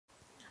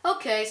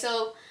Okay,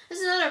 so this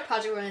is another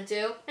project we're going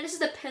to do, and this is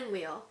the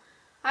pinwheel.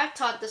 I've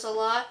taught this a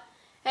lot,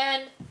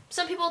 and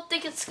some people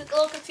think it's a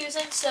little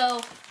confusing,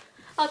 so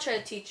I'll try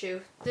to teach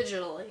you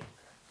digitally.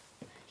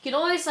 You can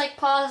always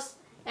pause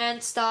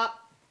and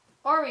stop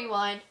or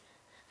rewind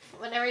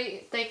whenever you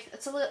think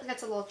it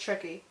gets a little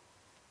tricky.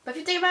 But if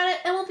you think about it,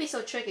 it won't be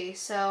so tricky,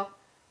 so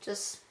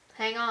just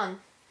hang on.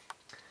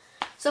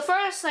 So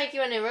first, you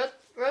want to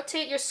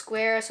rotate your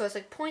square so it's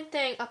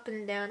pointing up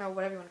and down, or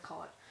whatever you want to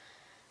call it.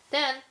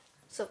 Then,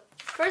 so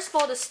first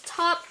fold this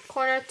top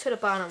corner to the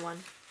bottom one.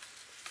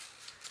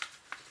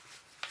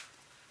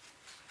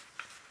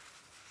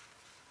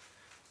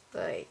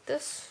 Like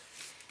this.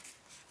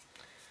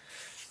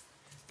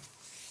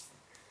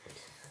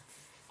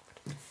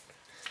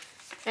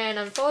 And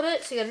unfold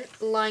it so you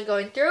get a line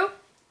going through.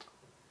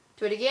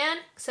 Do it again,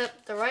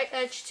 except the right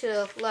edge to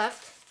the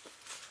left.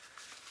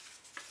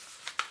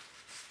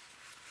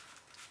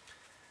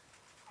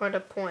 Or the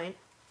point.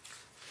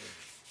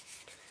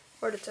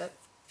 Or the tip.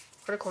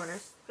 Or the corner.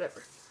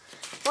 Whatever.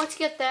 Once you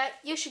get that,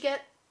 you should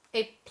get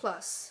a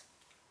plus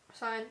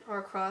sign or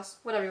a cross,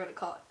 whatever you want to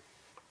call it.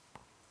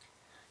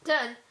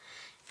 Then,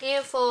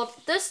 you fold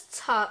this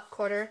top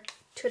corner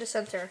to the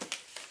center.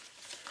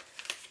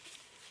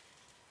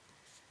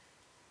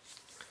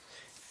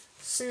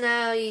 So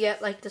now you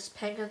get this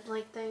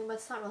penguin-like thing, but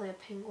it's not really a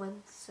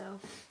penguin, so.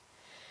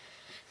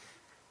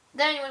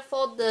 Then you want to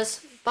fold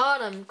this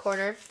bottom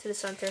corner to the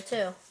center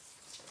too.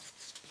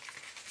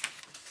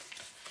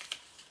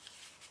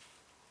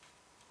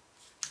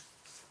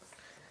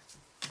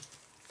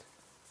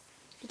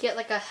 You get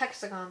a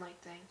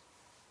hexagon-like thing.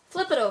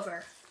 Flip it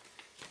over.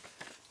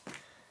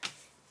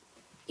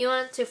 You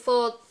want to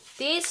fold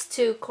these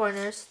two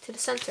corners to the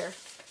center.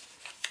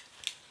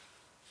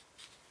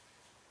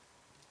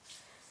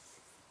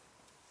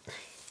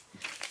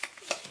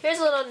 Here's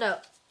a little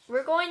note.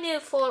 We're going to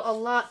fold a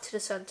lot to the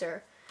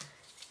center.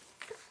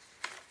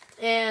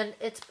 And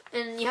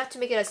you have to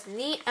make it as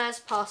neat as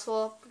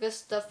possible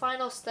because the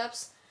final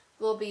steps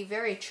will be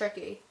very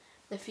tricky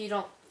if you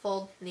don't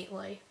fold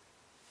neatly.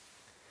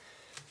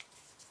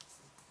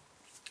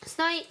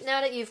 So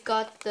now that you've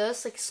got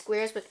this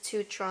squares with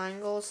two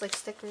triangles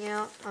sticking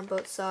out on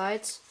both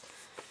sides,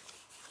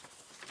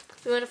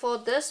 we're going to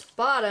fold this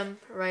bottom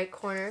right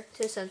corner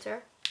to the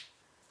center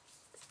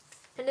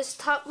and this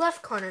top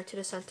left corner to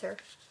the center.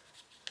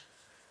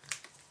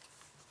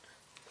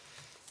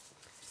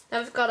 Now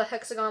we've got a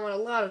hexagon with a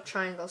lot of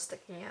triangles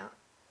sticking out.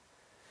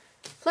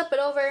 Flip it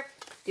over,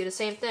 do the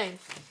same thing.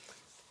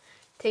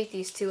 Take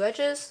these two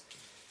edges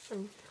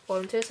and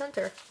fold them to the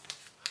center.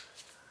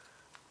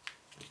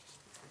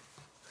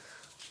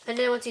 And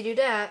then once you do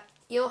that,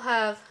 you'll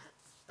have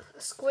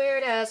a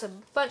square that has a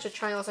bunch of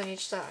triangles on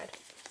each side.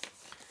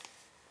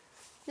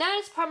 Now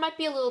this part might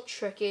be a little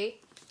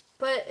tricky,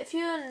 but if you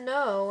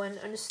know and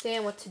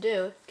understand what to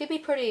do, it can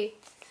be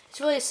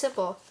it's really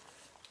simple.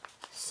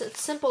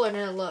 It's simpler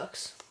than it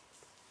looks.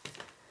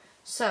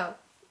 So,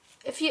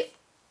 if you,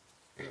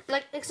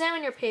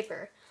 examine your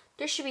paper,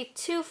 there should be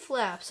two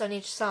flaps on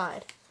each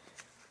side.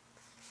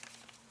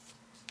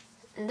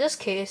 In this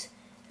case,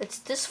 it's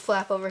this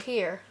flap over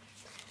here,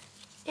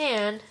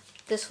 and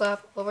this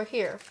flap over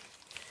here.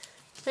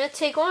 I'm going to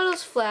take one of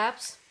those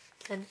flaps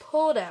and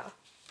pull it out.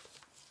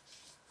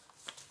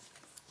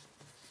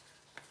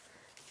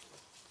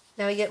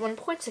 Now you get one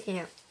point sticking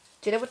out.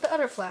 Do that with the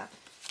other flap.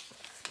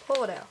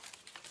 Pull it out.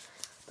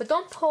 But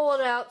don't pull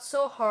it out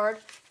so hard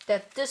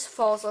that this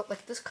falls up,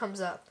 this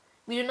comes up.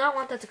 We do not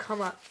want that to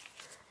come up.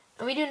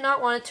 And we do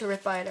not want it to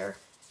rip either.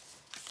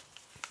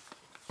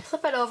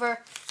 Flip it over,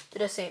 do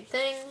the same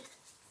thing.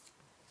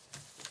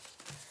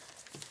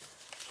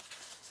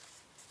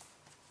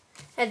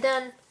 And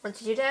then,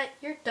 once you do that,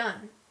 you're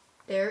done.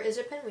 There is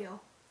your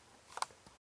pinwheel.